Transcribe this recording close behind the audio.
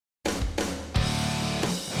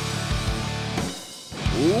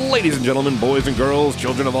Ladies and gentlemen, boys and girls,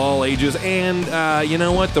 children of all ages, and you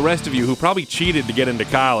know what? The rest of you who probably cheated to get into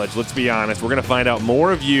college, let's be honest. We're going to find out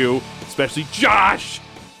more of you, especially Josh.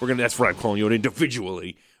 That's right, I'm calling you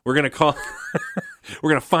individually. We're going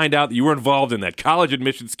to find out that you were involved in that college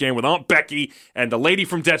admission scam with Aunt Becky and the lady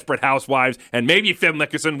from Desperate Housewives and maybe Phil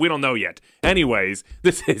Nickerson. We don't know yet. Anyways,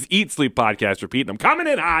 this is Eat Sleep Podcast Repeat, and I'm coming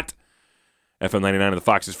in hot. FM 99 of the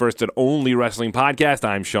Fox's first and only wrestling podcast.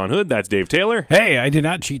 I'm Sean Hood. That's Dave Taylor. Hey, I did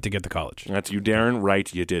not cheat to get to college. That's you darn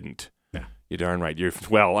right you didn't. Yeah. You're darn right.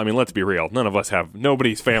 Well, I mean, let's be real. None of us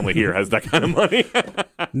nobody's family here has that kind of money.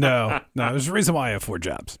 No. There's a reason why I have 4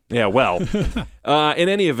 jobs. Yeah, well, in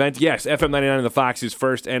any event, yes, FM 99 of the Fox's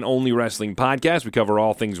first and only wrestling podcast. We cover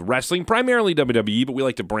all things wrestling, primarily WWE, but we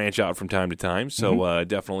like to branch out from time to time. So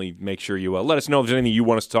definitely make sure you let us know if there's anything you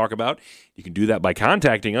want us to talk about. You can do that by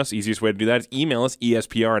contacting us. Easiest way to do that is email us,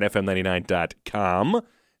 espr@fm99.com,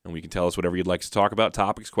 and we can tell us whatever you'd like us to talk about,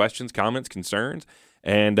 topics, questions, comments, concerns.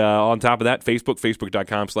 And on top of that,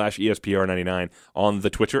 facebook.com/ESPR99, on the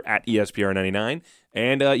Twitter @ESPR99.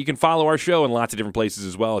 And you can follow our show in lots of different places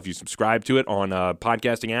as well. If you subscribe to it on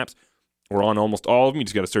podcasting apps, or on almost all of them, you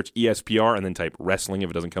just got to search ESPR and then type wrestling if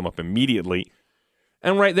it doesn't come up immediately.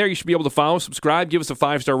 And right there, you should be able to follow, subscribe, give us a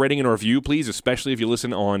 5-star rating and a review, please, especially if you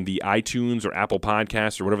listen on the iTunes or Apple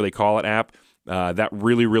Podcasts or whatever they call it app. That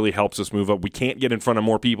really, really helps us move up. We can't get in front of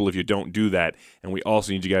more people if you don't do that. And we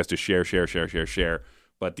also need you guys to share.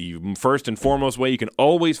 But the first and foremost way you can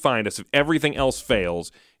always find us if everything else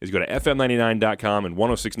fails is go to fm99.com and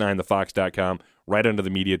 1069thefox.com. Right under the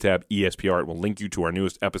media tab, ESPR. It will link you to our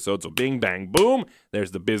newest episode. So bing, bang, boom. There's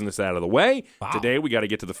the business out of the way. Wow. Today we got to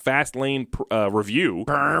get to the Fastlane review.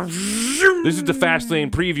 This is the Fastlane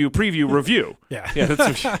preview review. Yeah,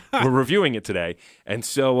 we're reviewing it today. And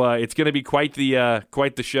so it's going to be quite the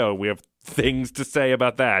show. We have things to say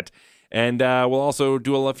about that. And we'll also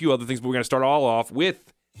do a few other things, but we're going to start all off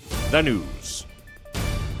with the news.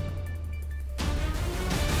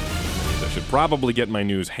 I should probably get my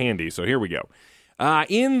news handy, so here we go.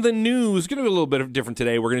 In the news, going to be a little bit different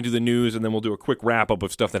today. We're going to do the news, and then we'll do a quick wrap-up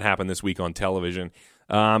of stuff that happened this week on television.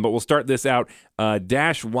 But we'll start this out.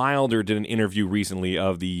 Dash Wilder did an interview recently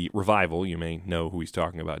of the Revival. You may know who he's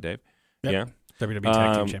talking about, Dave. Yep. Yeah? WWE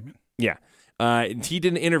Tag Team Champion. Yeah. He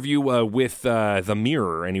did an interview with The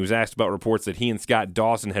Mirror, and he was asked about reports that he and Scott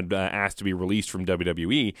Dawson had asked to be released from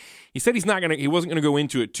WWE. He said he wasn't going to go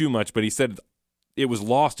into it too much, but he said it was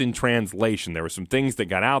lost in translation. There were some things that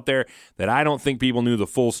got out there that I don't think people knew the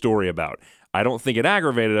full story about. I don't think it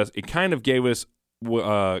aggravated us. It kind of gave us,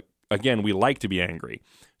 again, we like to be angry.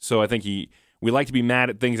 So I think we like to be mad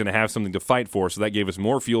at things and to have something to fight for, so that gave us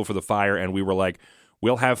more fuel for the fire, and we were like,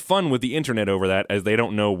 we'll have fun with the internet over that as they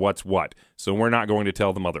don't know what's what. So we're not going to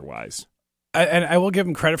tell them otherwise. And I will give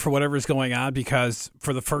him credit for whatever's going on, because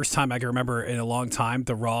for the first time I can remember in a long time,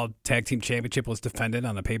 the Raw Tag Team Championship was defended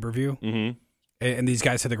on the pay-per-view. Mm-hmm. And these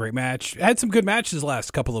guys had a great match. Had some good matches the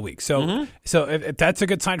last couple of weeks. So so if that's a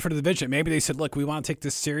good sign for the division, maybe they said, look, we want to take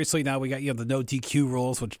this seriously. Now we got the no DQ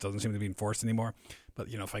rules, which doesn't seem to be enforced anymore. But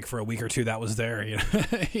if like for a week or two that was there,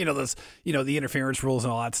 those the interference rules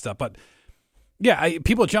and all that stuff. But yeah,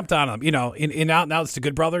 people jumped on them, and now it's the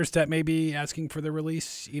Good Brothers that may be asking for the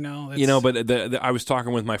release, But I was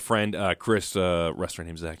talking with my friend Chris, restaurant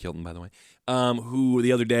name Zach Hilton, by the way, who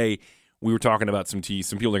the other day we were talking about some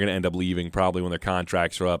people are going to end up leaving probably when their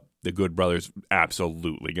contracts are up. The Good Brothers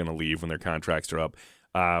absolutely going to leave when their contracts are up.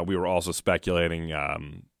 We were also speculating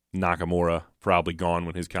Nakamura probably gone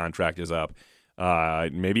when his contract is up.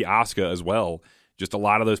 Maybe Asuka as well. Just a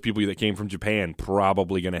lot of those people that came from Japan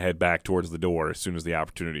probably going to head back towards the door as soon as the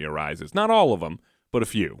opportunity arises. Not all of them, but a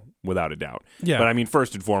few, without a doubt. Yeah. But I mean,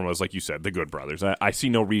 first and foremost, like you said, the Good Brothers. I see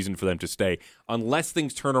no reason for them to stay unless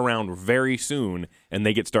things turn around very soon and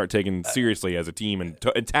they start taken seriously as a team, and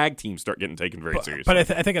tag teams start getting taken very seriously. But I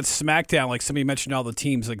think at SmackDown, like somebody mentioned all the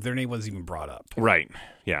teams, like their name wasn't even brought up. Right.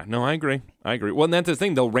 Yeah. No, I agree. Well, and that's the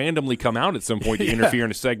thing. They'll randomly come out at some point to interfere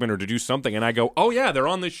in a segment or to do something, and I go, oh, yeah, they're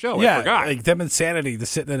on this show. Yeah, I forgot. Like them and Sanity, the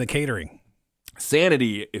sitting in the catering.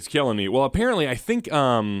 Sanity is killing me. Well, apparently, I think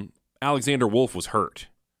Alexander Wolf was hurt.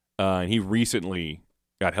 And he recently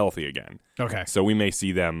got healthy again. Okay. So we may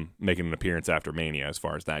see them making an appearance after Mania as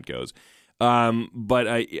far as that goes.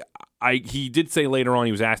 But he did say later on,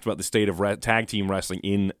 he was asked about the state of tag team wrestling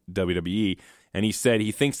in WWE, and he said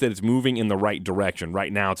he thinks that it's moving in the right direction.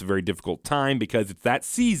 Right now, it's a very difficult time because it's that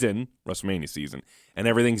season, WrestleMania season, and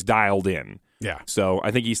everything's dialed in. Yeah. So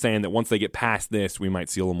I think he's saying that once they get past this, we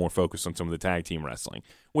might see a little more focus on some of the tag team wrestling,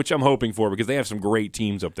 which I'm hoping for because they have some great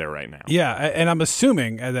teams up there right now. Yeah, and I'm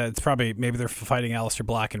assuming that it's probably maybe they're fighting Aleister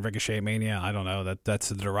Black and Ricochet Mania. I don't know. That's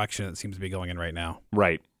the direction it seems to be going in right now.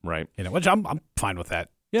 Right. Which I'm fine with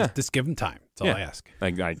that. Yeah. Just give them time. That's all I ask.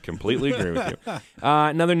 I completely agree with you.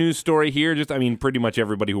 Another news story here. Pretty much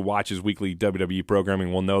everybody who watches weekly WWE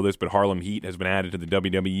programming will know this, but Harlem Heat has been added to the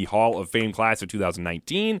WWE Hall of Fame class of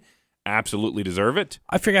 2019. Absolutely deserve it.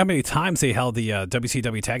 I forget how many times they held the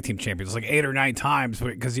WCW Tag Team Champions. Like 8 or 9 times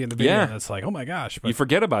because the end of the video. And it's like, oh my gosh. But, you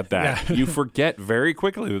forget about that. Yeah. You forget very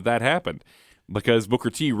quickly that happened because Booker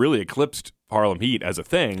T really eclipsed Harlem Heat as a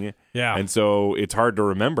thing. Yeah. And so it's hard to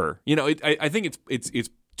remember. I think it's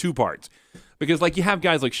two parts. Because you have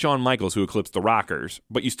guys like Shawn Michaels who eclipsed the Rockers,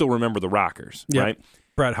 but you still remember the Rockers, right?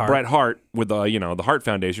 Bret Hart with the Hart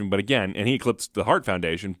Foundation, but again, and he eclipsed the Hart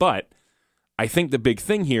Foundation, but I think the big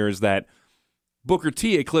thing here is that Booker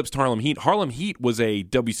T eclipsed Harlem Heat. Harlem Heat was a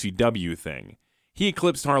WCW thing. He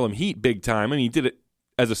eclipsed Harlem Heat big time. I mean, he did it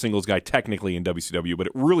as a singles guy technically in WCW, but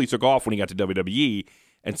it really took off when he got to WWE,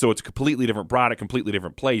 and so it's a completely different product, completely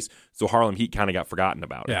different place, so Harlem Heat kind of got forgotten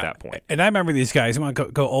about at that point. And I remember these guys. I want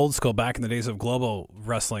to go old school back in the days of Global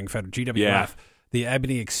Wrestling, GWF, the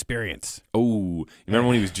Ebony Experience. Oh, you remember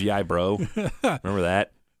when he was G.I. Bro? Remember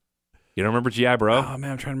that? You don't remember G.I. Bro? Oh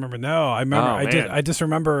man, I'm trying to remember. No, I remember. I just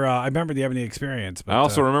remember. I remember the Ebony Experience. But, I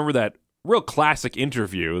also remember that real classic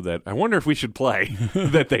interview that I wonder if we should play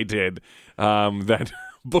that they did. That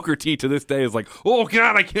Booker T to this day is like, oh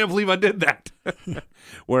God, I can't believe I did that.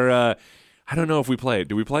 Where I don't know if we play it.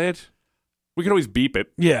 Do we play it? We can always beep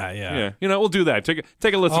it. Yeah. We'll do that.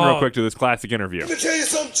 Take a listen real quick to this classic interview. Let me tell you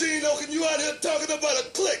something, Gino. Can you out here talking about a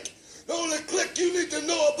clique? The only clique you need to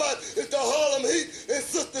know about is the Harlem Heat and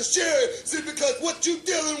Sister Sherry. See, because what you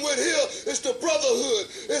dealing with here is the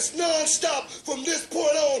brotherhood. It's non-stop from this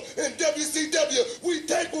point on in WCW. We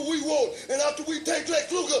take what we want, and after we take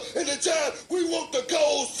Lex Luger and the Giant, we want the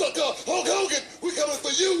gold sucker. Hulk Hogan, we coming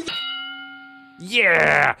for you.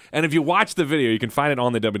 Yeah! And if you watch the video, you can find it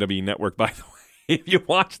on the WWE Network, by the way. If you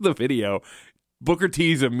watch the video, Booker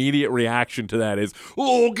T's immediate reaction to that is,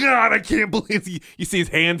 oh, God, I can't believe you see his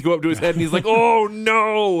hands go up to his head, and he's like, oh,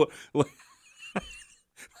 no.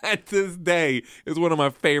 At this day is one of my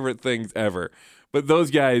favorite things ever. But those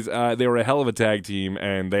guys, they were a hell of a tag team,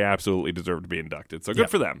 and they absolutely deserve to be inducted. So good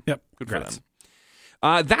for them. Yep. Good for them.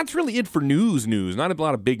 That's really it for news. Not a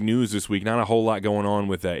lot of big news this week. Not a whole lot going on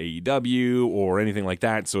with AEW or anything like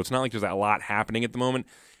that. So it's not like there's a lot happening at the moment.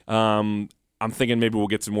 I'm thinking maybe we'll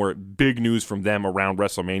get some more big news from them around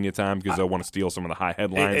WrestleMania time because they'll want to steal some of the high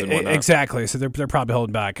headlines and whatnot. Exactly. So they're probably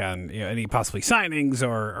holding back on any possibly signings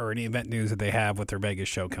or any event news that they have with their Vegas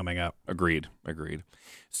show coming up. Agreed.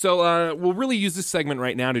 So we'll really use this segment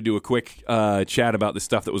right now to do a quick chat about the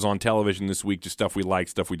stuff that was on television this week, just stuff we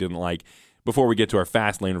liked, stuff we didn't like, before we get to our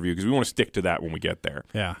Fastlane review because we want to stick to that when we get there.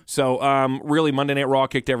 Yeah. So really, Monday Night Raw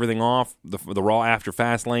kicked everything off, the Raw after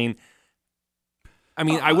Fastlane. I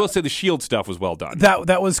mean, I will say the Shield stuff was well done.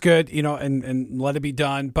 That was good, and let it be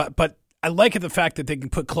done. But I like the fact that they can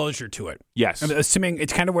put closure to it. Yes. I'm assuming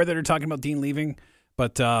it's kind of where they're talking about Dean leaving.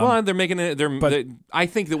 But well, they're making it. I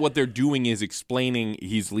think that what they're doing is explaining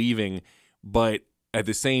he's leaving, but at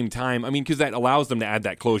the same time, I mean, because that allows them to add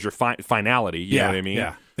that closure finality. You know what I mean?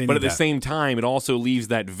 Yeah. But at the same time, it also leaves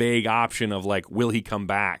that vague option of like, will he come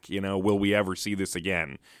back? Will we ever see this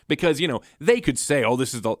again? Because they could say, oh,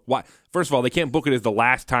 this is the why. First of all, they can't book it as the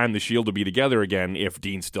last time the Shield will be together again if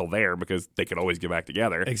Dean's still there because they could always get back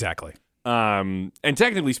together. Exactly. And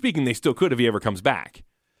technically speaking, they still could if he ever comes back.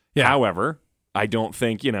 Yeah. However, I don't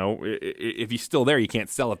think, if he's still there, you can't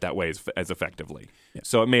sell it that way as effectively. Yeah.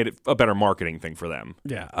 So it made it a better marketing thing for them.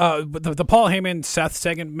 Yeah. But the Paul Heyman Seth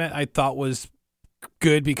segment I thought was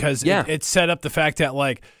good because it set up the fact that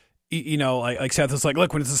like Seth was like,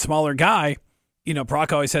 look, when it's a smaller guy,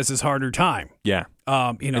 Brock always has his harder time. Yeah.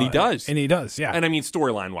 And he does. Yeah. And I mean,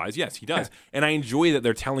 storyline wise, yes, he does. Yeah. And I enjoy that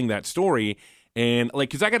they're telling that story. And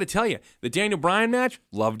because I got to tell you, the Daniel Bryan match,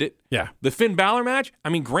 loved it. Yeah. The Finn Balor match, I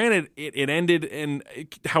mean, granted, it ended in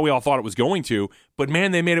how we all thought it was going to, but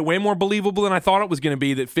man, they made it way more believable than I thought it was going to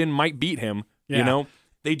be that Finn might beat him. Yeah.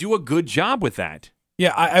 They do a good job with that.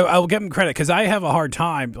 Yeah, I will give him credit because I have a hard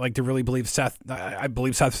time to really believe Seth. I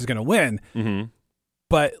believe Seth is going to win. Mm-hmm.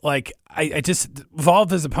 But I just of all of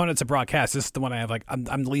his opponents at broadcast, this is the one I have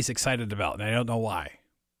I'm the least excited about, and I don't know why.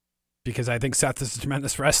 Because I think Seth is a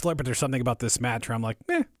tremendous wrestler, but there's something about this match where I'm like,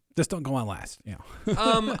 Just don't go on last. You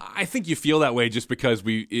know. I think you feel that way just because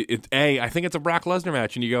I think it's a Brock Lesnar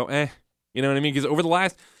match, and you go, you know what I mean? Because over the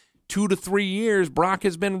last 2 to 3 years, Brock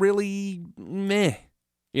has been really meh.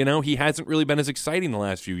 You know, he hasn't really been as exciting the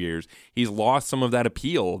last few years. He's lost some of that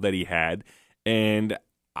appeal that he had, and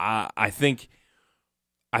I think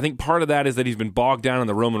part of that is that he's been bogged down in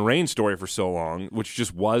the Roman Reigns story for so long, which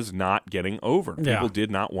just was not getting over. Yeah. People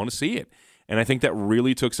did not want to see it. And I think that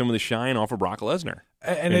really took some of the shine off of Brock Lesnar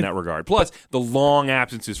in that regard. Plus, the long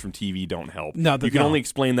absences from TV don't help. You can only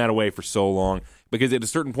explain that away for so long, because at a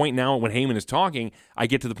certain point now, when Heyman is talking, I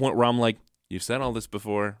get to the point where I'm like, you've said all this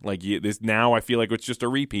before. Like, this now I feel like it's just a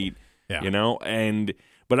repeat, you know?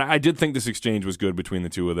 But I did think this exchange was good between the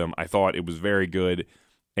two of them. I thought it was very good,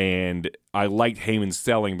 and I liked Heyman's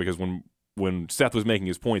selling, because when Seth was making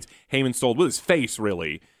his points, Heyman sold with his face,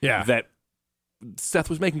 really, that Seth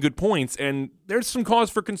was making good points, and there's some cause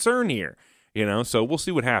for concern here, you know. So we'll see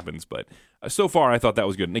what happens. But so far, I thought that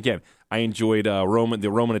was good. And again, I enjoyed the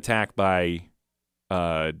Roman attack by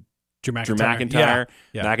Drew McIntyre.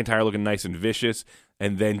 Yeah. McIntyre looking nice and vicious,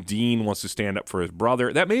 and then Dean wants to stand up for his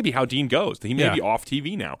brother. That may be how Dean goes. He may be off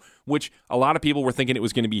TV now, which a lot of people were thinking it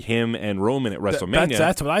was going to be him and Roman at WrestleMania.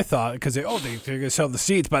 That's what I thought, because they're going to sell the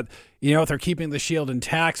seats, but you know, they're keeping the Shield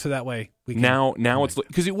intact, so that way we can. Now it's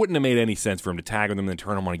because it wouldn't have made any sense for him to tag with them and then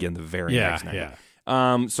turn them on again the very next night.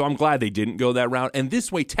 Yeah. So I'm glad they didn't go that route, and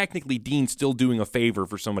this way, technically, Dean's still doing a favor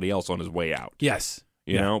for somebody else on his way out. Yes.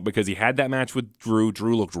 You know, because he had that match with Drew.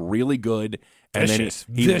 Drew looked really good, and vicious.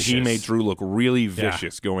 then he made Drew look really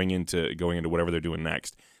vicious going into whatever they're doing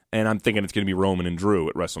next. And I'm thinking it's going to be Roman and Drew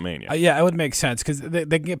at WrestleMania. It would make sense, because they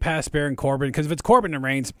can get past Baron Corbin. Because if it's Corbin and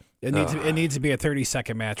Reigns, it needs to be a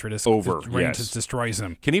 30-second match where this Reigns just destroys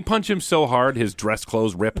him. Can he punch him so hard his dress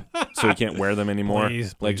clothes rip so he can't wear them anymore?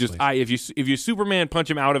 Please. If you Superman punch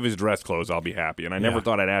him out of his dress clothes, I'll be happy. And I never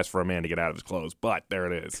thought I'd ask for a man to get out of his clothes, but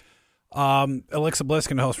there it is. Alexa Bliss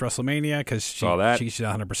can host WrestleMania because she's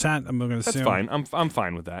 100%. I'm going to assume. That's fine. I'm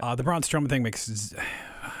fine with that. The Braun Strowman thing makes.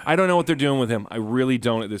 I don't know what they're doing with him. I really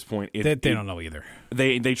don't at this point. They don't know either.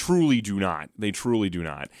 They truly do not. They truly do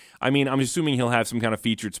not. I mean, I'm assuming he'll have some kind of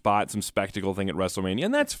featured spot, some spectacle thing at WrestleMania,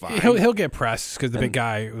 and that's fine. He'll get press because the big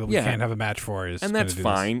guy we can't have a match for is. And that's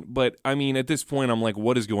fine. But I mean, at this point, I'm like,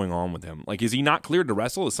 what is going on with him? Like, is he not cleared to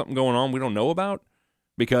wrestle? Is something going on we don't know about?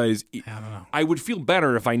 Because I don't know. I would feel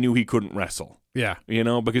better if I knew he couldn't wrestle. Yeah. You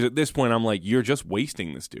know, because at this point, I'm like, you're just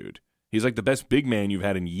wasting this dude. He's like the best big man you've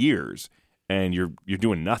had in years, and you're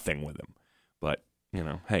doing nothing with him. But, you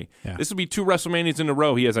know, hey, this will be 2 WrestleManias in a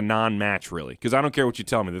row. He has a non-match, really. Because I don't care what you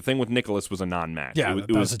tell me. The thing with Nicholas was a non-match. Yeah,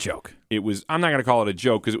 it was a joke. It was. I'm not going to call it a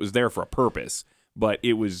joke because it was there for a purpose. But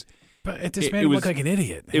it was. But it just made him look like an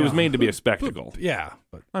idiot. It was made to be a spectacle. Yeah.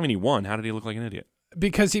 But I mean, he won. How did he look like an idiot?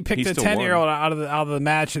 Because he picked a 10-year-old out of the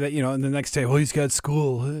match that, you know, and the next day, he's got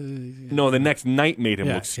school. No, the next night made him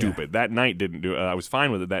look stupid. Yeah. That night didn't do it. I was fine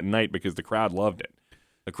with it that night because the crowd loved it.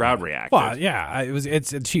 The crowd reacted. Well, yeah,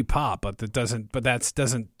 it's a cheap pop, but it doesn't. But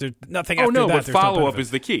there's nothing. Oh after no, that, but follow up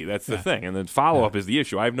is the key. That's the thing, and then follow up is the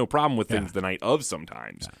issue. I have no problem with things the night of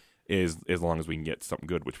sometimes, as long as we can get something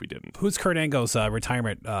good, which we didn't. Who's Kurt Angle's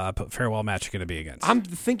retirement farewell match going to be against? I'm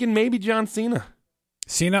thinking maybe John Cena.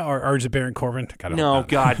 Cena or is it Baron Corbin? No,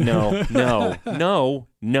 God, no,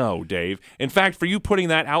 no, Dave. In fact, for you putting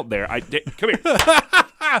that out there, come here.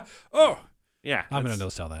 Oh. Yeah. I'm going to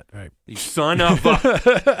no-sell that. All right. You son of a...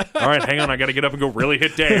 All right, hang on. I got to get up and go really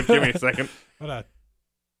hit Dave. Give me a second. Hold on.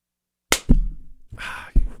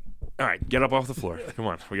 All right, get up off the floor. Come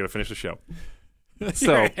on. We got to finish the show.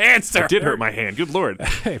 So, I did hurt my hand. Good Lord.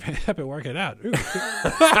 Hey, man, I've been working out.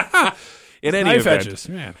 In any event, edges,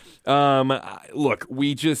 man. Look,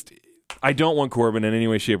 I don't want Corbin in any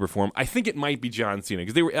way, shape, or form. I think it might be John Cena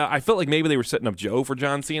because I felt like maybe they were setting up Joe for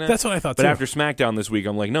John Cena. That's what I thought. But too. after SmackDown this week,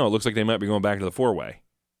 I'm like, no, it looks like they might be going back to the 4-way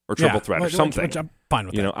or triple threat or something. Which I'm fine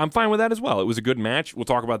with. I'm fine with that as well. It was a good match. We'll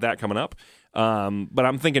talk about that coming up. But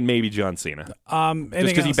I'm thinking maybe John Cena. Just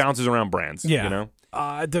because he bounces around brands. Yeah. You know.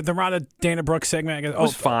 The Ronda Dana Brooke segment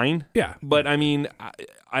was fine. Yeah. But I mean,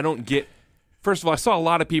 I don't get. First of all, I saw a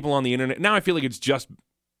lot of people on the internet. Now I feel like it's just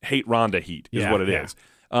hate Ronda heat is what it is.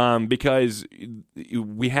 Because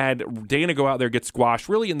we had Dana go out there, get squashed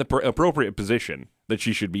really in the appropriate position that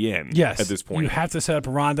she should be in at this point. You have to set up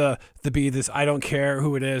Ronda to be this I don't care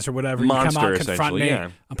who it is or whatever. Monster, you come out, confront me,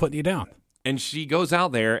 yeah. I'm putting you down. And she goes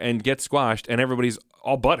out there and gets squashed, and everybody's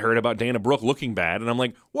all butthurt about Dana Brooke looking bad. And I'm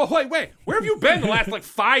like, whoa, wait, where have you been the last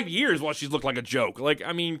 5 years while she's looked like a joke? Like,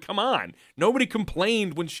 I mean, come on. Nobody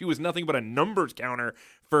complained when she was nothing but a numbers counter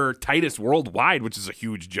for Titus Worldwide, which is a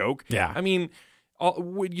huge joke. Yeah. I mean,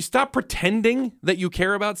 would you stop pretending that you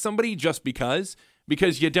care about somebody just because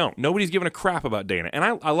Because you don't. Nobody's giving a crap about Dana. And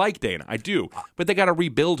I like Dana. I do. But they got to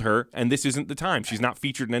rebuild her, and this isn't the time. She's not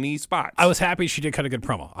featured in any spots. I was happy she did cut a good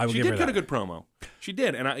promo. I would give her that. She did cut a good promo. She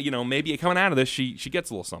did. And, maybe coming out of this, she gets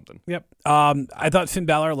a little something. Yep. I thought Finn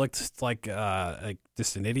Balor looked like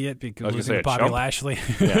just an idiot because losing to Bobby Lashley.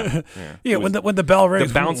 Yeah. When the bell rings.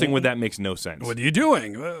 The bouncing with that makes no sense. What are you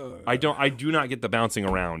doing? I do not get the bouncing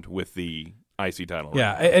around with the IC title.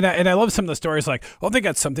 Yeah, and I love some of the stories like, they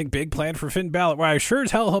got something big planned for Finn Balor. Well, I sure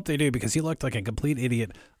as hell hope they do because he looked like a complete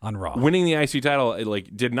idiot on Raw. Winning the IC title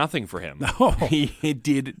did nothing for him. No. It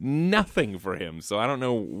did nothing for him. So I don't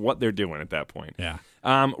know what they're doing at that point. Yeah.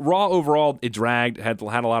 Raw overall, it dragged, had a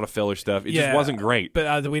lot of filler stuff. It just wasn't great.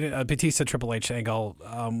 But we didn't Batista Triple H angle.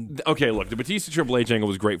 Okay, look, the Batista Triple H angle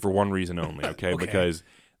was great for one reason only. Okay, because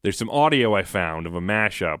there's some audio I found of a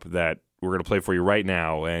mashup that we're going to play for you right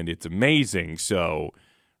now, and it's amazing. So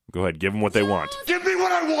go ahead, give them what they want. Give me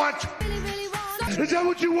what I want. Is that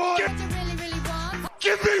what you want?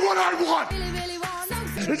 Give me what I want.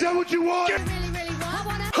 Is that what you want?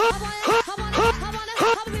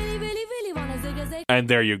 And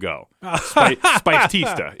there you go.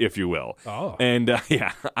 Spice-tista, if you will. Oh. And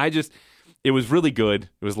it was really good.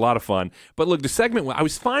 It was a lot of fun. But look, the segment, I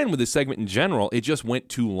was fine with the segment in general. It just went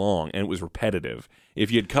too long, and it was repetitive.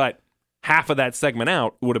 If you'd cut half of that segment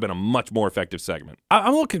out, it would have been a much more effective segment. I'm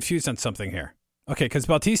a little confused on something here. Okay, because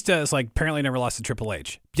Bautista is apparently never lost to Triple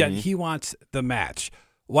H, yet he wants the match.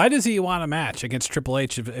 Why does he want a match against Triple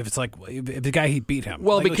H if it's if the guy he beat him?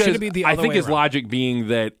 Well, because I think his around? logic being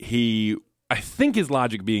that he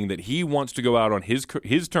wants to go out on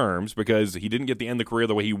his terms because he didn't get the end of the career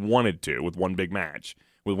the way he wanted to with one big match,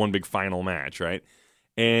 with one big final match, right?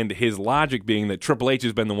 And his logic being that Triple H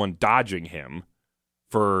has been the one dodging him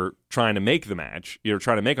for trying to make the match,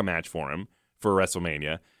 trying to make a match for him for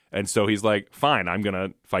WrestleMania. And so he's like, fine, I'm going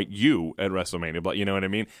to fight you at WrestleMania. But you know what I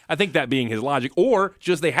mean? I think that being his logic. Or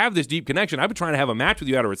just they have this deep connection. I've been trying to have a match with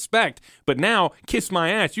you out of respect, but now, kiss my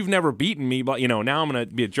ass, you've never beaten me, but now I'm going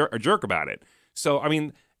to be a jerk about it. So, I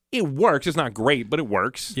mean, it works. It's not great, but it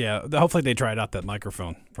works. Yeah, hopefully they tried out that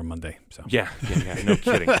microphone from Monday. So Yeah, no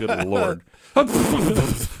kidding. Good Lord.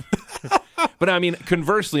 But I mean,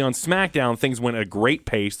 conversely, on SmackDown, things went at a great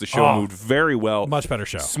pace. The show moved very well. Much better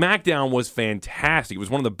show. SmackDown was fantastic. It was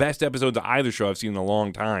one of the best episodes of either show I've seen in a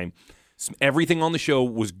long time. Everything on the show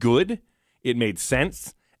was good. It made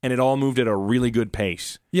sense. And it all moved at a really good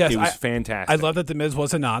pace. Yes, it was fantastic. I love that The Miz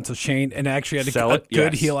was a non, so Shane and actually had a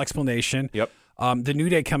good heel explanation. Yep. The New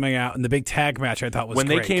Day coming out and the big tag match I thought was when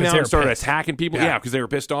great. They came out and started pissed. attacking people, because they were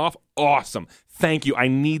pissed off. Awesome. Thank you. I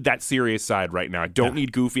need that serious side right now. I don't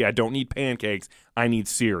need goofy. I don't need pancakes. I need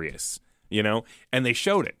serious. And they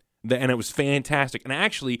showed it. And it was fantastic. And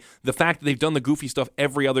actually, the fact that they've done the goofy stuff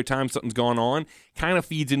every other time something's gone on kind of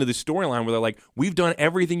feeds into the storyline where they're like, we've done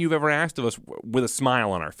everything you've ever asked of us with a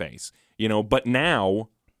smile on our face. But now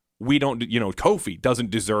we don't, Kofi doesn't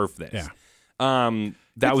deserve this. Yeah.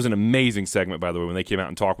 That was an amazing segment, by the way, when they came out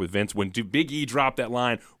and talked with Vince. When Big E dropped that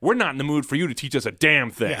line, we're not in the mood for you to teach us a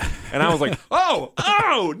damn thing. Yeah. And I was like,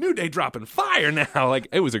 oh, New Day dropping fire now.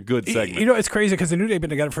 It was a good segment. It's crazy because the New Day been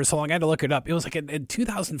together for so long. I had to look it up. It was in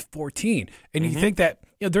 2014. And you think that,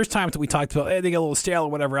 there's times that we talked about, they get a little stale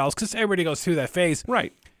or whatever else because everybody goes through that phase.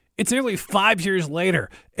 Right. It's nearly 5 years later,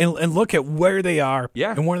 and look at where they are.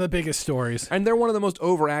 Yeah. And one of the biggest stories. And they're one of the most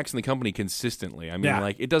overacts in the company consistently. I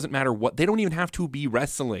mean, it doesn't matter what. They don't even have to be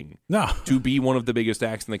wrestling to be one of the biggest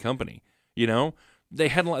acts in the company. They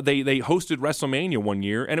hosted WrestleMania one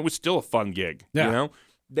year, and it was still a fun gig. Yeah.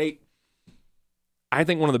 I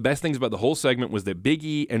think one of the best things about the whole segment was that Big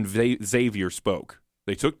E and Xavier spoke.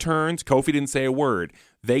 They took turns. Kofi didn't say a word.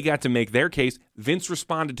 They got to make their case. Vince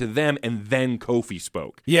responded to them, and then Kofi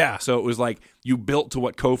spoke. Yeah. So it was like you built to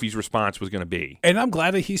what Kofi's response was going to be. And I'm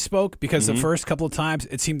glad that he spoke because the first couple of times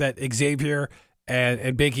it seemed that Xavier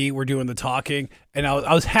and Big E were doing the talking, and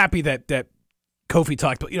I was happy that Kofi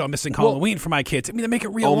talked about, missing Halloween for my kids. I mean, they make it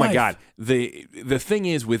real life. Oh, my God. The thing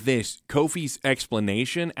is with this, Kofi's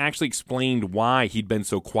explanation actually explained why he'd been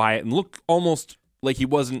so quiet and looked almost like he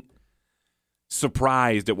wasn't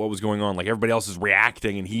surprised at what was going on. Like everybody else is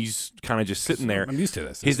reacting and he's kind of just sitting there. I'm used to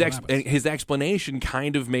this. His explanation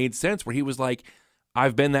kind of made sense where he was like,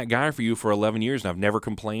 I've been that guy for you for 11 years and I've never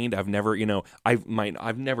complained. I've never,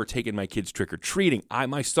 I've never taken my kids trick or treating.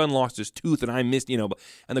 My son lost his tooth and I missed, and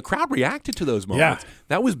the crowd reacted to those moments. Yeah.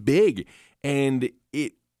 That was big. And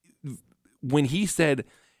when he said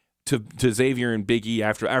to Xavier and Big E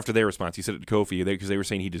after their response, he said it to Kofi because they were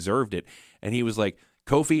saying he deserved it. And he was like,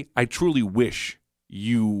 Kofi, I truly wish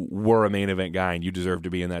you were a main event guy and you deserve to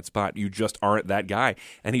be in that spot. You just aren't that guy.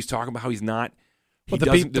 And he's talking about how he's not He the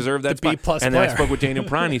doesn't B- deserve that the spot. B+ And then I player. spoke with Daniel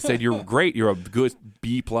Bryan. He said, "You're great. You're a good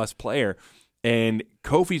B+ player." And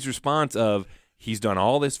Kofi's response of, he's done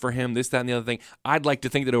all this for him, this, that, and the other thing. I'd like to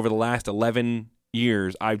think that over the last 11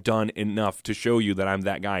 years, I've done enough to show you that I'm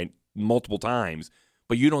that guy multiple times.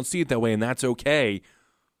 But you don't see it that way, and that's okay.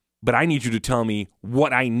 But I need you to tell me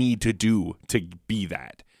what I need to do to be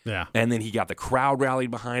that. Yeah. And then he got the crowd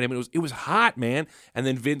rallied behind him. It was hot, man. And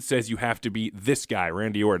then Vince says you have to be this guy,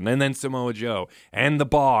 Randy Orton, and then Samoa Joe, and The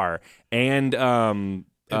Bar, and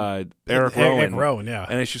Eric Rowan. Yeah.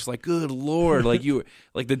 And it's just like, good Lord, like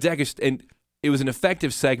the deck is, and it was an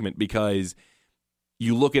effective segment because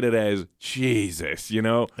you look at it as Jesus,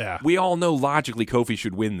 Yeah. We all know logically Kofi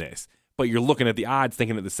should win this, but you're looking at the odds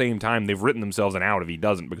thinking at the same time they've written themselves an out if he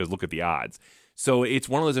doesn't, because look at the odds. So it's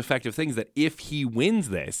one of those effective things that if he wins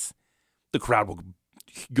this, the crowd will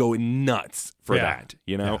go nuts for that.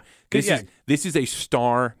 Yeah. This is a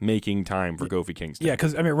star-making time for Kofi Kingston. Yeah,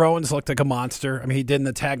 because, Rowan's looked like a monster. He did in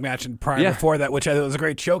the tag match and prior before that, which I thought was a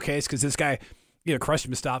great showcase because this guy, crushed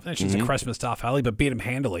Mustafa. And she's crushed Mustafa Ali, but beat him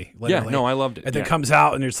handily. Literally. Yeah, no, I loved it. And then comes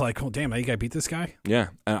out and it's like, oh, damn, you got to beat this guy? Yeah.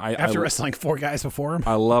 After wrestling 4 guys before him?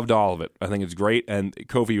 I loved all of it. I think it's great. And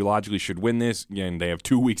Kofi logically should win this. Again, they have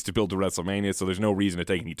 2 weeks to build to WrestleMania, so there's no reason to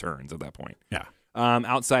take any turns at that point. Yeah.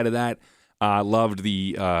 Outside of that, loved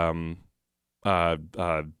the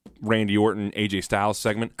Randy Orton, AJ Styles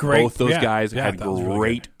segment. Great. Both those guys had that was really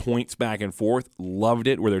great good. points back and forth. Loved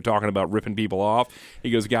it, where they're talking about ripping people off.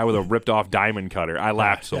 He goes, guy with a ripped off diamond cutter. I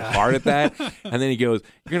laughed so hard at that. And then he goes,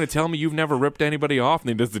 you're going to tell me you've never ripped anybody off? And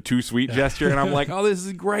he does the too sweet gesture. And I'm like, oh, this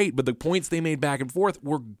is great. But the points they made back and forth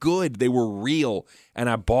were good. They were real.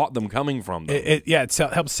 And I bought them coming from them. It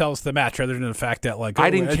helps sell us the match rather than the fact that, like,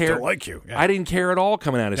 I didn't care. don't like you. Yeah. I didn't care at all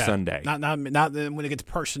coming out of Sunday. Not when it gets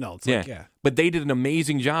personal. It's like, But they did an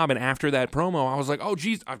amazing job, and after that promo, I was like, oh,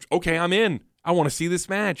 geez, okay, I'm in. I want to see this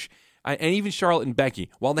match. And even Charlotte and Becky,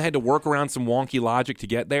 while they had to work around some wonky logic to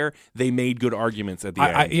get there, they made good arguments at the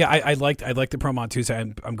end. I liked the promo on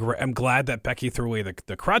Tuesday. I'm glad that Becky threw away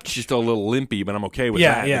the crutch. She's still a little limpy, but I'm okay with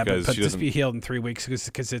that. Because but she just doesn't, be healed in 3 weeks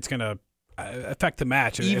because it's going to affect the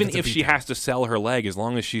match. even it's a if she has to sell her leg, as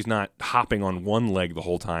long as she's not hopping on one leg the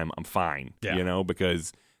whole time, I'm fine. Yeah.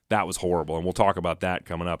 Because that was horrible, and we'll talk about that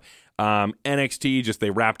coming up. NXT, they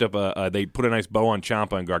wrapped up they put a nice bow on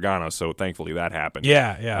Ciampa and Gargano, so thankfully that happened.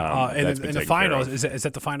 And in the finals, is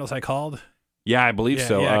that the finals I called? Yeah, I believe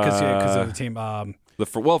so. Yeah, because of the team.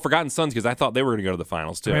 Forgotten Sons, because I thought they were going to go to the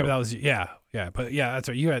finals too. Maybe that was but that's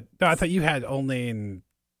what you had. No, I thought you had only in.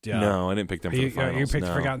 No, I didn't pick them for the finals. You picked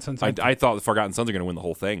no. Forgotten Sons. I thought the Forgotten Sons are going to win the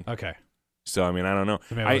whole thing. Okay. So I don't know.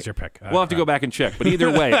 Maybe that was your pick. We'll have to go back and check. But either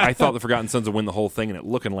way, I thought the Forgotten Sons would win the whole thing, and it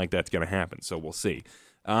looking like that's going to happen. So we'll see.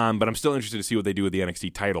 But I'm still interested to see what they do with the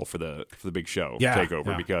NXT title for the big show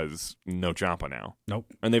takeover because no Ciampa now. Nope.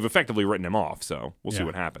 And they've effectively written him off. So we'll see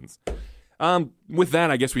what happens. With that,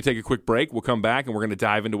 I guess we take a quick break. We'll come back and we're going to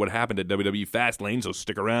dive into what happened at WWE Fastlane. So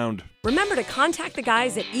stick around. Remember to contact the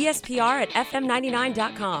guys at ESPR at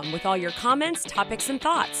FM99.com with all your comments, topics, and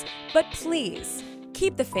thoughts. But please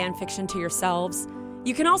keep the fan fiction to yourselves.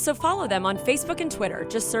 You can also follow them on Facebook and Twitter.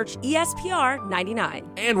 Just search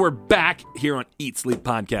ESPR99. And we're back here on Eat Sleep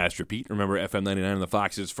Podcast Repeat. Remember, FM99 and the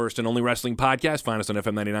Fox's first and only wrestling podcast. Find us on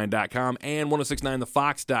FM99.com and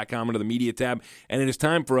 1069thefox.com under the media tab. And it is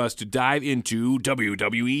time for us to dive into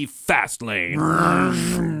WWE Fastlane.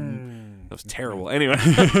 That was terrible. Anyway.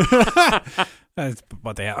 That's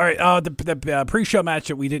what they have. All right, the pre-show match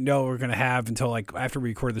that we didn't know we were going to have until after we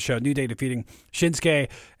recorded the show. New Day defeating Shinsuke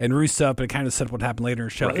and Rusev, but it kind of set up what happened later in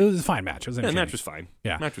the show. Right. It was a fine match. It was the match was fine.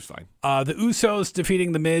 Yeah, match was fine. The Usos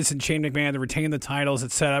defeating The Miz and Shane McMahon to retain the titles.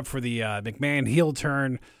 It's set up for the McMahon heel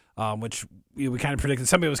turn, which we kind of predicted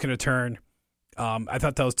somebody was going to turn. I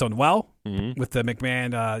thought that was done well with the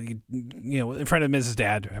McMahon, in front of Miz's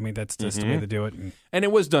dad. That's just the way to do it. And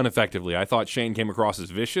it was done effectively. I thought Shane came across as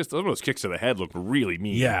vicious. Those kicks to the head looked really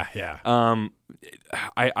mean. Yeah.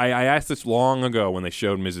 I asked this long ago when they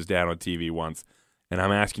showed Miz's dad on TV once, and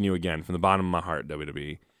I'm asking you again from the bottom of my heart,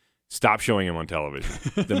 WWE, stop showing him on television.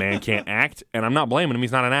 The man can't act, and I'm not blaming him.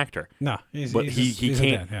 He's not an actor. No, he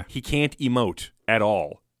can't emote at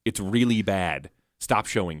all. It's really bad. Stop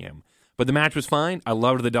showing him. But the match was fine. I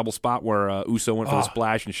loved the double spot where Uso went for the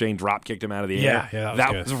splash and Shane drop kicked him out of the air. Yeah,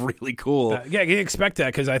 that was really cool. You didn't expect that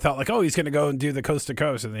because I thought he's going to go and do the coast to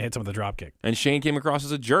coast and then hit him with a drop kick. And Shane came across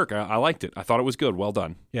as a jerk. I liked it. I thought it was good. Well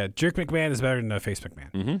done. Yeah, jerk McMahon is better than face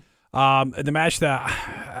McMahon. The match that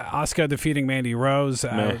Asuka defeating Mandy Rose,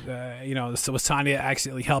 was Tanya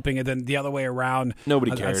accidentally helping, and then the other way around.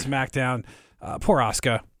 Nobody cared. On SmackDown. Poor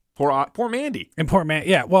Asuka. Poor Mandy. And poor man.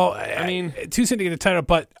 Yeah, well, I mean, too soon to get a title,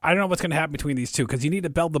 but I don't know what's going to happen between these two because you need to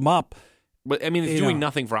build them up. But, I mean, it's doing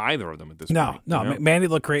nothing for either of them at this point. No. You know? Mandy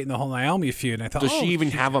looked great in the whole Naomi feud, and I thought, Does she even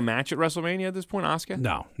have a match at WrestleMania at this point, Asuka?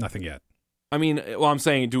 No, nothing yet. I mean, well, I'm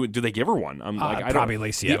saying, do they give her one? I'm like, I probably don't.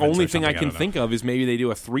 Lacey The Evans only or thing I something, I can don't think of is maybe they do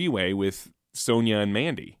a 3-way with Sonya and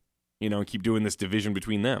Mandy. You know, keep doing this division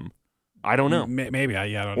between them. I don't know. Maybe,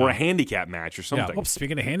 I don't know. Or a handicap match or something. Yeah, well,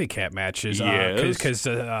 speaking of handicap matches, Yes. because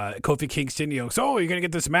Kofi Kingston, you're going to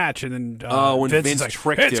get this match, and then when Vince Vince is like,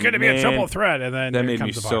 tricked it's him, going to be a man. triple threat, and then That here made me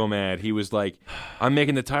comes the so bar. mad. He was like, I'm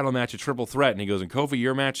making the title match a triple threat. And he goes, and Kofi,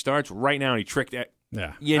 your match starts right now. And he tricked it.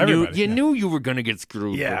 Yeah, You knew you were going to get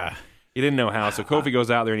screwed. Yeah. He didn't know how. So Kofi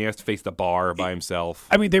goes out there and he has to face the bar by himself.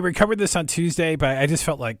 I mean, they recovered this on Tuesday, but I just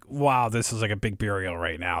felt like, wow, this is like a big burial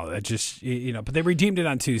right now. It just, but they redeemed it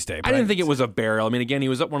on Tuesday. I didn't think it was a burial. I mean, again, he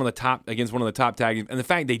was up against one of the top tag teams, and the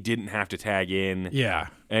fact they didn't have to tag in. Yeah.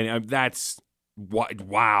 And that's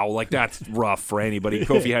wow, like that's rough for anybody.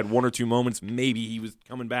 Kofi had one or two moments, maybe he was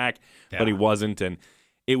coming back, but he wasn't, and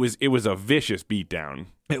it was a vicious beatdown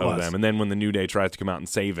of them. And then when the New Day tries to come out and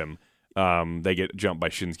save him, they get jumped by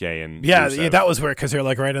Shinsuke and Rusev. That was weird because they're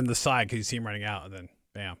like right on the side because you see him running out, and then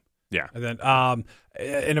bam. Yeah. And then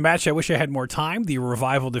in a match I wish I had more time, the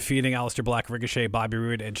Revival defeating Aleister Black, Ricochet, Bobby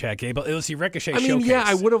Roode, and Chad Gable. It was the Ricochet showcase. Yeah,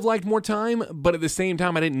 I would have liked more time, but at the same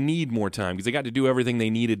time, I didn't need more time because they got to do everything they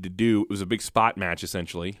needed to do. It was a big spot match,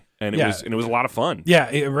 essentially, and it was a lot of fun. Yeah,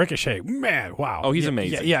 Ricochet, man, wow. Oh, he's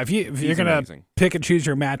amazing. Yeah, if you're going to pick and choose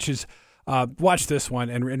your matches, watch this one.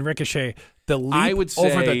 And Ricochet, the leap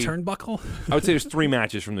over the turnbuckle. I would say there's 3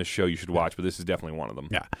 matches from this show you should watch, but this is definitely one of them.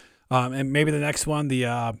 Yeah. And maybe the next one,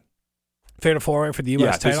 the Fatal 4-Way for the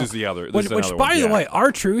U.S. title. This is the other. Which by the way,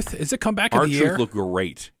 R-Truth, is it comeback of the year? R-Truth looked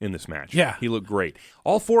great in this match. Yeah. He looked great.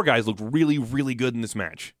 All 4 guys looked really, really good in this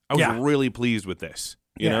match. I was really pleased with this.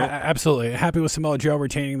 You know? Absolutely. Happy with Samoa Joe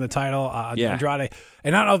retaining the title. Andrade.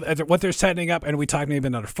 And I don't know what they're setting up, and we talked maybe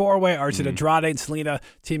another 4-way, or is it Andrade and Selena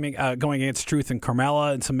teaming, going against Truth and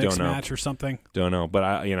Carmella in some mixed match or something? Don't know. But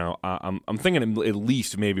I'm thinking at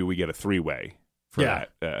least maybe we get a 3-way. For that,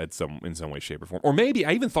 in some way, shape, or form. Or maybe,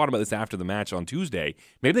 I even thought about this after the match on Tuesday,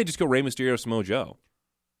 maybe they just go Rey Mysterio, Samoa Joe.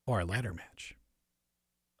 Or a ladder match.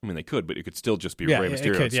 I mean, they could, but it could still just be Rey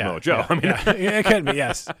Mysterio and Samoa Joe. Yeah, I mean, it could be,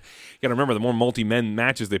 yes. You got to remember, the more multi-men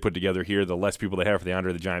matches they put together here, the less people they have for the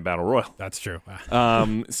Andre the Giant Battle Royal. That's true.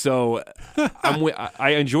 So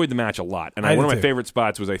I enjoyed the match a lot. And one of my favorite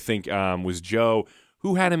spots was, I think, was Joe,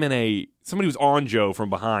 who had him in somebody was on Joe from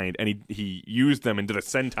behind, and he used them and did a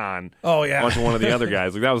senton onto one of the other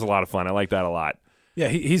guys. Like, that was a lot of fun. I like that a lot. Yeah,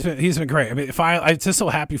 he's been great. I mean, I'm just so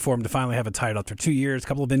happy for him to finally have a title after 2 years, a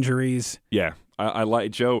couple of injuries. Yeah, I like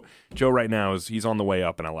Joe. Joe right now he's on the way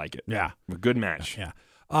up, and I like it. Yeah, a good match. Yeah.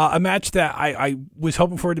 A match that I was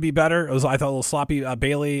hoping for it to be better. I thought a little sloppy.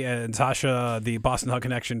 Bayley and Sasha, the Boston Hug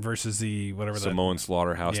Connection versus the whatever. Samoan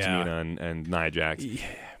Slaughterhouse, Tamina and Nia Jax. Yeah.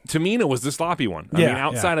 Tamina was the sloppy one. I mean,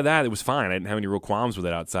 outside of that, it was fine. I didn't have any real qualms with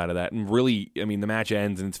it outside of that. And really, I mean, the match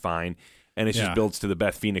ends and it's fine. And it just builds to the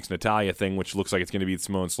Beth Phoenix Natalya thing, which looks like it's going to be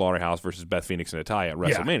Samoan Slaughterhouse versus Beth Phoenix and Natalya at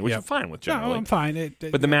WrestleMania, which I'm fine with generally. No, I'm fine.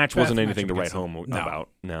 But the match wasn't anything to write home about.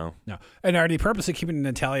 No. And are they purposely keeping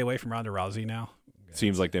Natalya away from Ronda Rousey now?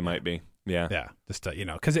 Seems like they might be. Yeah. Yeah. Just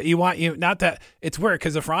because not that it's weird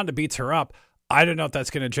because if Ronda beats her up, I don't know if that's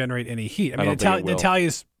going to generate any heat. I mean,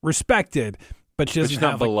 Natalya's respected. But she's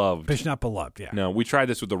not beloved. But she's not beloved, yeah. No, we tried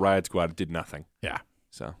this with the Riot Squad. It did nothing. Yeah.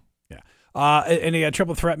 So. Yeah. In a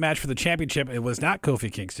triple threat match for the championship, it was not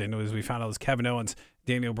Kofi Kingston. We found out it was Kevin Owens,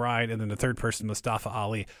 Daniel Bryan, and then the third person, Mustafa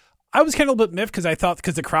Ali. I was kind of a little bit miffed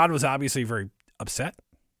because the crowd was obviously very upset.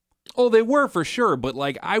 Oh, they were for sure. But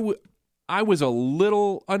like I was a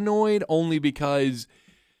little annoyed only because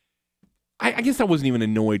I guess I wasn't even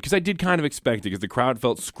annoyed because I did kind of expect it because the crowd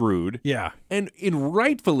felt screwed. Yeah. And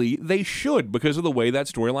rightfully, they should because of the way that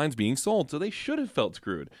storyline's being sold. So they should have felt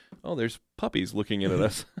screwed. Oh, there's puppies looking in at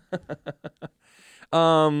us.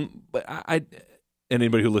 But and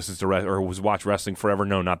anybody who listens to or has watched wrestling forever,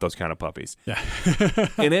 no, not those kind of puppies. Yeah.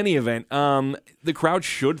 In any event, the crowd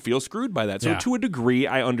should feel screwed by that. So to a degree,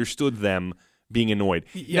 I understood them being annoyed.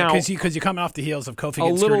 Yeah, because you're coming off the heels of Kofi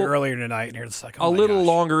getting screwed earlier tonight, and you're just like,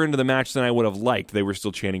 longer into the match than I would have liked. They were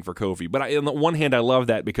still chanting for Kofi. But on the one hand, I love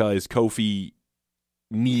that because Kofi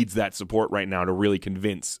needs that support right now to really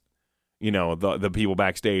convince, the people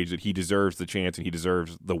backstage that he deserves the chance and he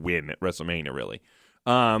deserves the win at WrestleMania, really.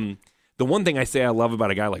 The one thing I say I love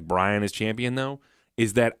about a guy like Bryan as champion, though,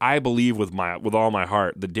 is that I believe with all my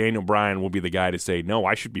heart that Daniel Bryan will be the guy to say, no,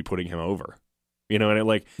 I should be putting him over. You know,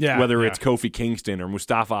 and Yeah, whether yeah. it's Kofi Kingston or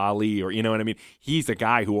Mustafa Ali or, you know what I mean? He's the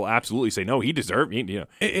guy who will absolutely say, no, he deserved it. You know.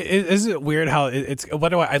 Isn't it weird how it's?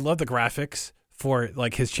 I love the graphics for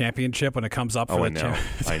like his championship when it comes up. For I know.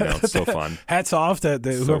 I know. It's so fun. Hats off to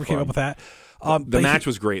whoever came fun. up with that. The match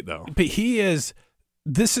was great, though. But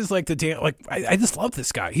this is like the damn, like I just love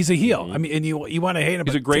this guy. He's a heel. I mean, and you want to hate him,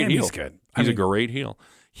 He's but a great damn, heel. He's good. He's a great heel.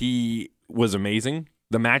 He was amazing.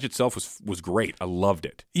 The match itself was great. I loved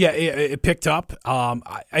it. Yeah, it picked up.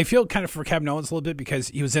 I feel kind of for Kevin Owens a little bit because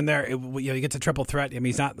he was in there. He gets a triple threat. I mean,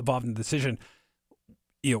 he's not involved in the decision.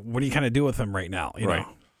 You know, what do you kind of do with him right now? You know?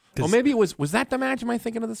 Well, maybe it was that the match? Am I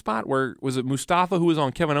thinking of the spot where was it Mustafa who was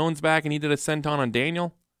on Kevin Owens' back and he did a senton on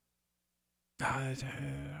Daniel?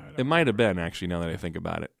 It might have been, actually, now that I think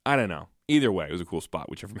about it. I don't know. Either way, it was a cool spot,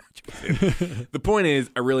 whichever match it was in. The point is,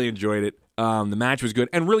 I really enjoyed it. The match was good.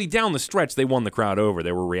 And really, down the stretch, they won the crowd over.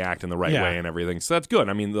 They were reacting the right way and everything. So that's good.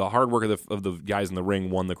 I mean, the hard work of the guys in the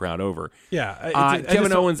ring won the crowd over. Yeah.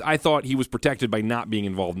 Kevin Owens, I thought he was protected by not being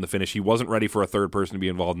involved in the finish. He wasn't ready for a third person to be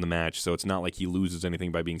involved in the match, so it's not like he loses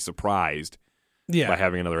anything by being surprised by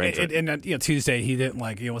having another entrant. And Tuesday, he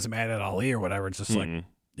didn't he wasn't mad at Ali or whatever. It's just like,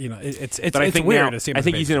 you know, it's but I think weird now, to see him. I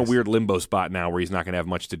think he's in a weird limbo spot now where he's not going to have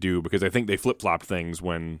much to do because I think they flip-flopped things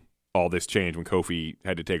when all this changed, when Kofi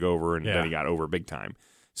had to take over and then he got over big time.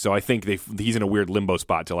 So I think he's in a weird limbo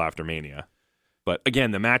spot till after Mania. But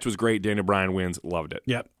again, the match was great. Daniel Bryan wins. Loved it.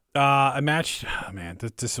 Yep. A match,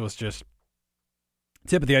 this was just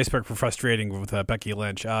tip of the iceberg for frustrating with Becky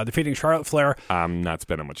Lynch. Defeating Charlotte Flair. I'm not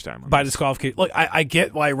spending much time on by this. disqualification. Look, I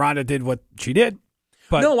get why Ronda did what she did.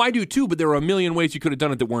 But, no, I do too, but there are a million ways you could have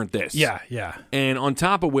done it that weren't this. Yeah. And on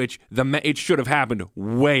top of which, it should have happened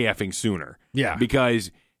way effing sooner. Yeah.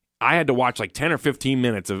 Because I had to watch like 10 or 15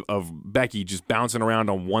 minutes of Becky just bouncing around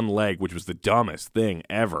on one leg, which was the dumbest thing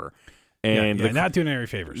ever. And not doing any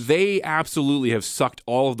favors. They absolutely have sucked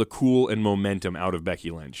all of the cool and momentum out of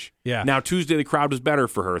Becky Lynch. Yeah. Now, Tuesday, the crowd was better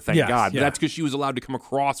for her, thank Yes, God. But yeah. that's because she was allowed to come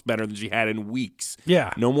across better than she had in weeks.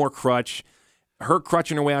 Yeah. No more crutch. Her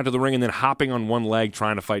crutching her way out to the ring and then hopping on one leg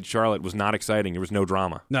trying to fight Charlotte was not exciting. There was no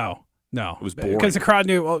drama. No. It was boring. Because the crowd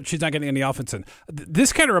knew, well, she's not getting any offense in.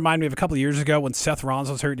 This kind of reminded me of a couple of years ago when Seth Rollins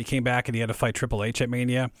was hurt and he came back and he had to fight Triple H at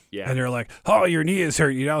Mania. Yeah. And they're like, oh, your knee is hurt.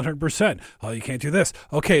 You're down 100%. Oh, you can't do this.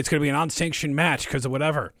 Okay, it's going to be an unsanctioned match because of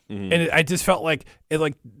whatever. Mm-hmm. And I just felt like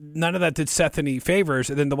none of that did Seth any favors.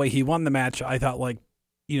 And then the way he won the match, I thought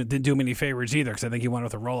didn't do him any favors either because I think he won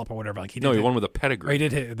with a roll-up or whatever. He won with a pedigree. Or he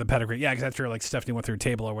did hit the pedigree. Yeah, because after Stephanie went through a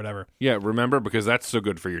table or whatever. Yeah, remember? Because that's so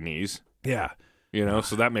good for your knees. Yeah.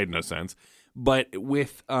 So that made no sense. But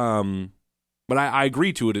with but I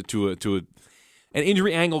agree to it an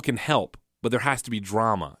injury angle can help, but there has to be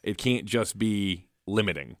drama. It can't just be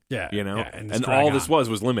limiting. Yeah. Yeah, and all this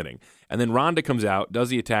was limiting. And then Ronda comes out, does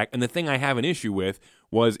the attack, and the thing I have an issue with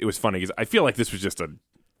was it was funny because I feel like this was just a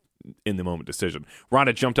in the moment decision.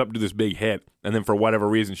 Ronda jumped up to this big hit, and then for whatever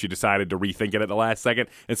reason she decided to rethink it at the last second,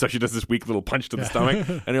 and so she does this weak little punch to the stomach,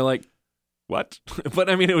 and you're like, what? But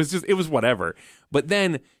I mean, it was whatever. But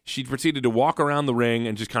then she proceeded to walk around the ring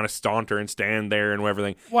and just kind of saunter and stand there and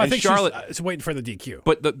everything. Well, and I think Charlotte she's waiting for the DQ.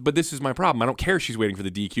 But this is my problem. I don't care if she's waiting for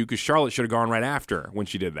the DQ because Charlotte should have gone right after when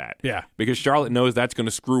she did that. Yeah. Because Charlotte knows that's going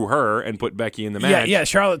to screw her and put Becky in the match. Yeah.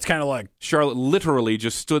 Charlotte's kind of like Charlotte literally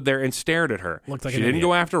just stood there and stared at her. Looked like she didn't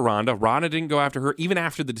go after Ronda. Ronda didn't go after her even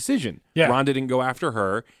after the decision. Yeah. Ronda didn't go after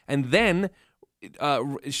her, and then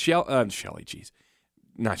Shelly. Jeez.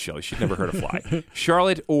 Not Shelly. She'd never heard a fly.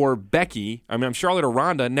 Charlotte or Becky. I mean, Charlotte or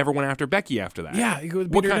Ronda never went after Becky after that. Yeah, you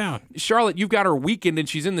would beat her down. Charlotte, you've got her weakened, and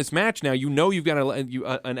she's in this match now. You know you've got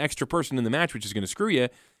an extra person in the match, which is going to screw you.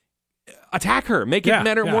 Attack her. Make it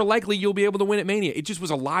better. More likely you'll be able to win at Mania. It just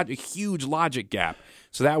was a huge logic gap.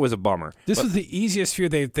 So that was a bummer. This was the easiest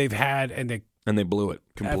feud they've had, and they blew it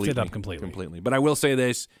completely. Effed it up completely. But I will say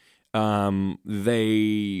this: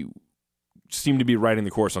 they seem to be riding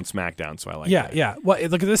the course on SmackDown, so I like that. Yeah. Well,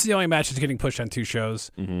 look, this is the only match that's getting pushed on 2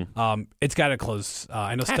 shows. Mm-hmm. It's got to close.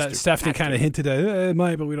 I know Stephanie kind of hinted at it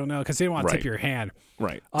might, but we don't know because they don't want to tip your hand.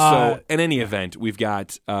 Right. So in any event, we've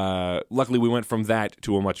got. Luckily, we went from that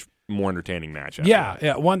to a much more entertaining match.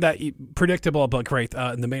 Yeah. One that predictable but great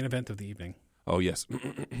in the main event of the evening. Oh yes.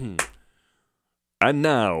 And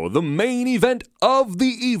now the main event of the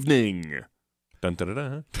evening. Dun, dun,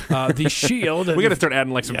 dun, dun. The Shield. We got to start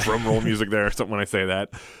adding some drum roll music there or something when I say that.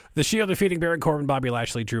 The Shield defeating Baron Corbin, Bobby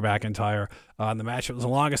Lashley, Drew McIntyre. The match was the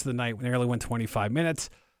longest of the night. Nearly went 25 minutes.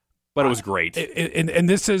 But it was great. And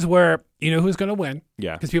this is where you know who's going to win.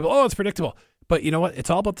 Yeah. Because people, it's predictable. But you know what? It's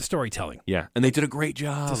all about the storytelling. Yeah, and they did a great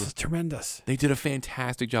job. This is tremendous. They did a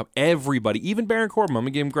fantastic job. Everybody, even Baron Corbin, I'm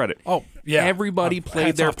going to give him credit. Oh, yeah. Everybody played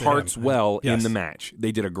Hats their off to parts him. well in Yes. the match.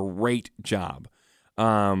 They did a great job.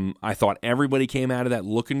 I thought everybody came out of that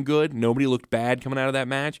looking good. Nobody looked bad coming out of that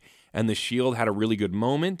match. And the Shield had a really good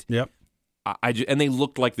moment. Yep. And they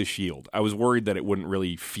looked like the Shield. I was worried that it wouldn't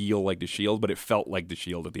really feel like the Shield, but it felt like the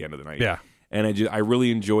Shield at the end of the night. Yeah. And I really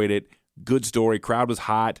enjoyed it. Good story. Crowd was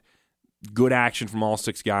hot. Good action from all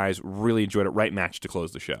 6 guys. Really enjoyed it. Right match to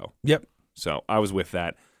close the show. Yep. So I was with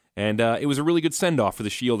that. And it was a really good send-off for the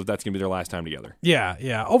Shield if that's going to be their last time together. Yeah,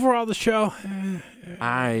 yeah. Overall, the show, It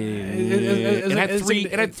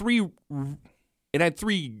had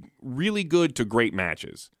three really good to great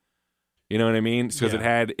matches. You know what I mean? Because it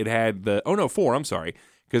had the 4. I'm sorry,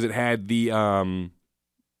 because it had the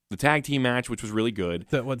tag team match, which was really good.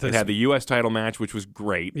 It had the U.S. title match, which was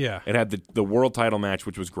great. Yeah. It had the world title match,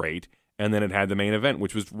 which was great. And then it had the main event,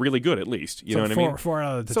 which was really good, at least. You know what I mean? 4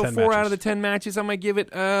 out of the 10 matches. 4 out of the 10 matches, I might give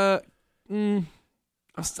it. I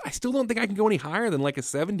still don't think I can go any higher than like a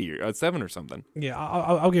 70 or a 7 or something. Yeah,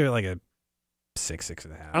 I'll give it like a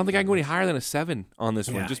 6.5. I don't think I can go any higher than a 7 on this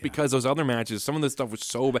one, just because those other matches, some of the stuff was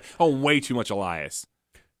so bad. Oh, way too much Elias.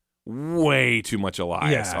 Way too much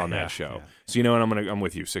Elias on that show. Yeah. So you know what? I'm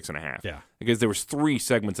with you, 6.5. Yeah, because there was 3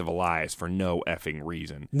 segments of Elias for no effing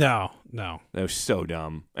reason. No. That was so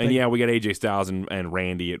dumb. And we got AJ Styles and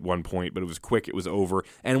Randy at one point, but it was quick. It was over.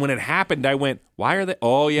 And when it happened, I went, "Why are they?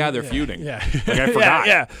 Oh yeah, they're feuding." Yeah, like I forgot.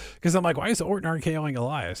 Yeah, because I'm like, why is Orton RKOing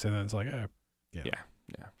Elias? And then it's like, yeah.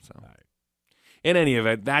 So. In any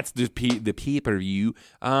event, that's the pay-per-view.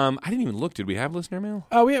 I didn't even look. Did we have listener mail?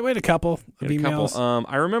 Oh, we had a couple of emails.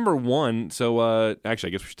 I remember one. So actually,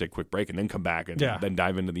 I guess we should take a quick break and then come back and then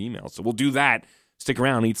dive into the emails. So we'll do that. Stick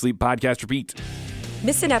around. Eat, Sleep, Podcast, Repeat.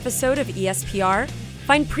 Miss an episode of ESPR?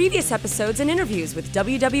 Find previous episodes and interviews with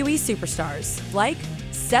WWE superstars like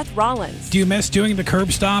Seth Rollins. Do you miss doing the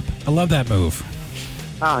curb stop? I love that move.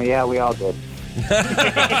 Oh, yeah, we all did.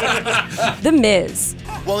 The Miz.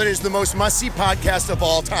 Well, it is the most must-see podcast of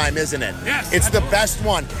all time, isn't it? Yes. It's the best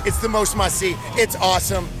one. It's the most must-see. It's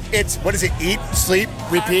awesome. It's, what is it? Eat, sleep,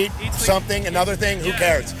 repeat, something, another thing? Who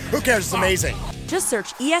cares? Who cares? It's amazing. Just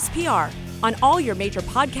search ESPR on all your major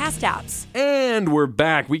podcast apps. And we're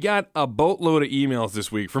back. We got a boatload of emails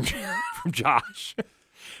this week from Josh.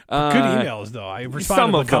 Good emails, though. I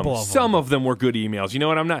responded to a couple of them. Some of them were good emails. You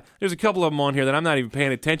know what? There's a couple of them on here that I'm not even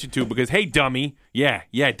paying attention to because, hey, dummy. Yeah,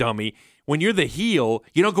 dummy. When you're the heel,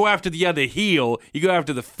 you don't go after the other heel. You go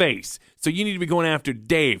after the face. So you need to be going after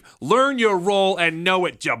Dave. Learn your role and know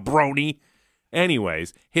it, jabroni.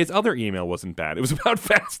 Anyways, his other email wasn't bad. It was about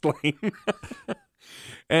Fastlane.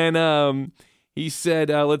 And he said,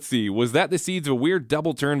 let's see, was that the seeds of a weird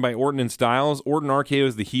double turn by Orton and Styles? Orton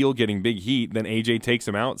RKO's the heel getting big heat, then AJ takes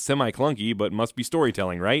him out. Semi-clunky, but must be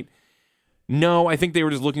storytelling, right? No, I think they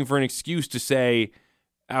were just looking for an excuse to say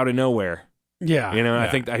out of nowhere. Yeah, you know, I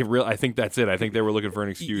think that's it. I think they were looking for an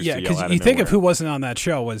excuse. Yeah, because you think of who wasn't on that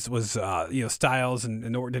show was Styles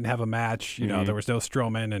and Orton didn't have a match. You know, there was no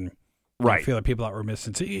Strowman, and I feel like people that were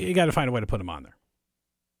missing. So you got to find a way to put them on there.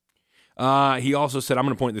 He also said, I'm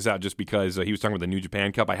going to point this out just because he was talking about the New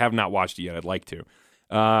Japan Cup. I have not watched it yet. I'd like to.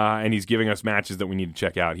 And he's giving us matches that we need to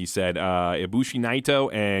check out. He said Ibushi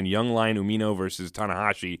Naito and Young Lion Umino versus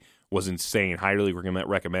Tanahashi was insane. Highly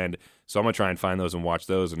recommend. So I'm going to try and find those and watch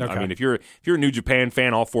those. And I mean, if you're a New Japan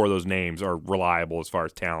fan, all 4 of those names are reliable as far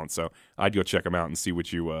as talent. So I'd go check them out and see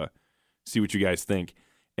what you guys think.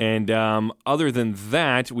 And other than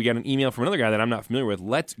that, we got an email from another guy that I'm not familiar with.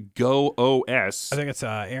 Let's Go OS. I think it's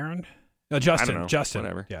Aaron. No, Justin. I don't know. Justin.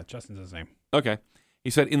 Whatever. Yeah, Justin's his name. Okay. He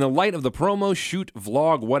said, in the light of the promo, shoot,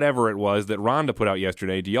 vlog, whatever it was that Ronda put out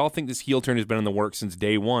yesterday, do y'all think this heel turn has been in the works since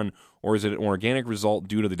day one, or is it an organic result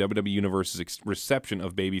due to the WWE Universe's reception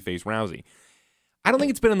of babyface Rousey? I don't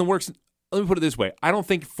think it's been in the works. Let me put it this way. I don't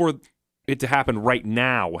think for it to happen right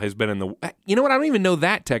now has been in the... You know what? I don't even know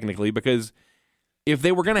that technically, because if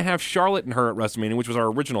they were going to have Charlotte and her at WrestleMania, which was our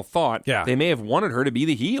original thought, they may have wanted her to be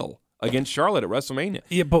the heel against Charlotte at WrestleMania.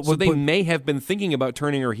 Yeah, but so they may have been thinking about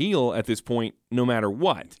turning her heel at this point, no matter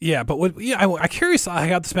what. Yeah, but I'm curious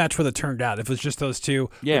how this match would have turned out if it was just those two.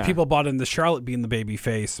 Yeah, people bought into Charlotte being the baby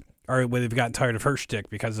face, or would they've gotten tired of her shtick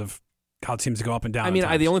because of how it seems to go up and down. I mean,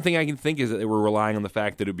 the only thing I can think is that they were relying on the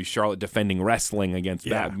fact that it would be Charlotte defending wrestling against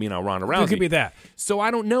that, Ronda Rousey. It could be that. So I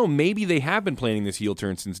don't know. Maybe they have been planning this heel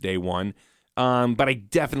turn since day one. But I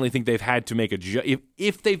definitely think they've had to make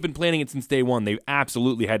if they've been planning it since day one, they've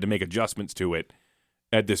absolutely had to make adjustments to it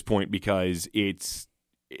at this point because it's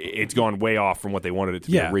it's gone way off from what they wanted it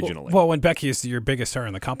to be originally. Well, when Becky is your biggest star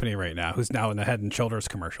in the company right now, who's now in the Head and Shoulders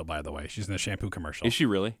commercial, by the way. She's in the shampoo commercial. Is she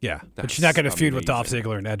really? Yeah. But she's not going to feud with Dolph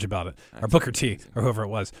Ziggler and Edge about it. Or Booker T, or whoever it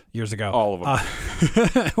was years ago. All of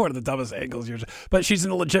them. One of the dumbest angles years ago. But she's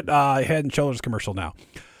in a legit Head and Shoulders commercial now.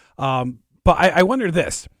 But I wonder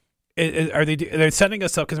this. Are they're setting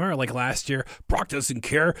us up? Because remember, like last year, Brock doesn't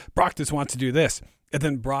care. Brock just wants to do this. And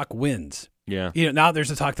then Brock wins. Yeah. Now there's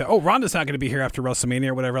a talk that, Ronda's not going to be here after WrestleMania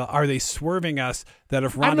or whatever. Are they swerving us that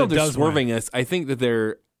if Ronda I don't know if they're does swerving win, us. I think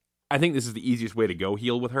this is the easiest way to go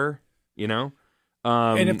heel with her,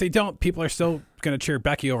 And if they don't, people are still going to cheer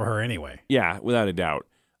Becky over her anyway. Yeah, without a doubt.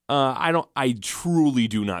 I truly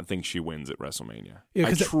do not think she wins at WrestleMania.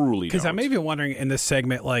 I truly don't. Because I'm even wondering in this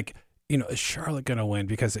segment, like, is Charlotte going to win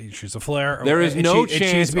because she's a Flair? There is no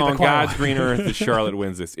chance on God's green earth that Charlotte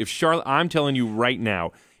wins this. I'm telling you right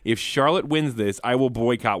now, if Charlotte wins this, I will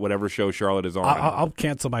boycott whatever show Charlotte is on. I'll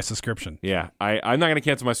cancel my subscription. Yeah, I'm not going to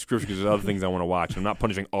cancel my subscription because there's other things I want to watch. I'm not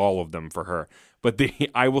punishing all of them for her. But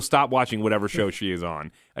I will stop watching whatever show she is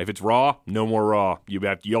on. If it's Raw, no more Raw.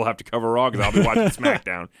 You'll have to cover Raw because I'll be watching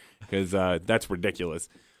SmackDown because that's ridiculous.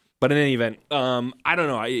 But in any event, I don't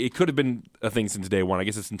know. It could have been a thing since day one. I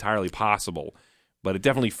guess it's entirely possible. But it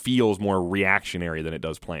definitely feels more reactionary than it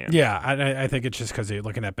does planned. Yeah, I think it's just because they're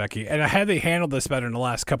looking at Becky. And had they handled this better in the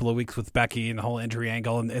last couple of weeks with Becky and the whole injury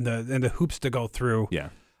angle and the hoops to go through, yeah,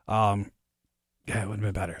 it would have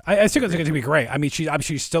been better. I think it's going to be great. I mean,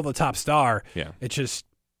 she's still the top star. Yeah, it's just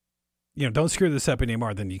don't screw this up any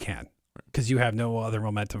more than you can because you have no other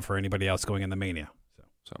momentum for anybody else going in the Mania.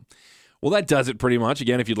 So. Well, that does it pretty much.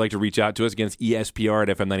 Again, if you'd like to reach out to us, again, it's ESPR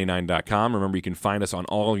at FM99.com. Remember, you can find us on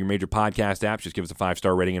all your major podcast apps. Just give us a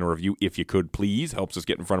 5-star rating and a review if you could, please. Helps us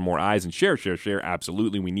get in front of more eyes. And share.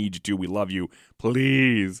 Absolutely. We need you to. We love you.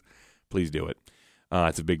 Please do it.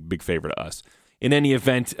 It's a big favor to us. In any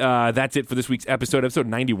event, that's it for this week's episode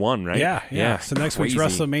 91, right? Yeah. So next week's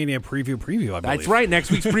WrestleMania preview, I believe. That's right,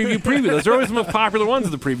 next week's preview. Those are always the most popular ones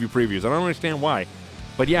of the previews. I don't understand why.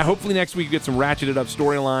 But yeah, hopefully next week we get some ratcheted up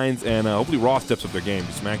storylines, and hopefully Raw steps up their game.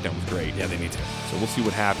 SmackDown was great. Yeah, they need to. So we'll see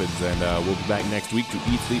what happens, and we'll be back next week to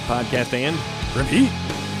Eat, Sleep, Podcast, and Repeat.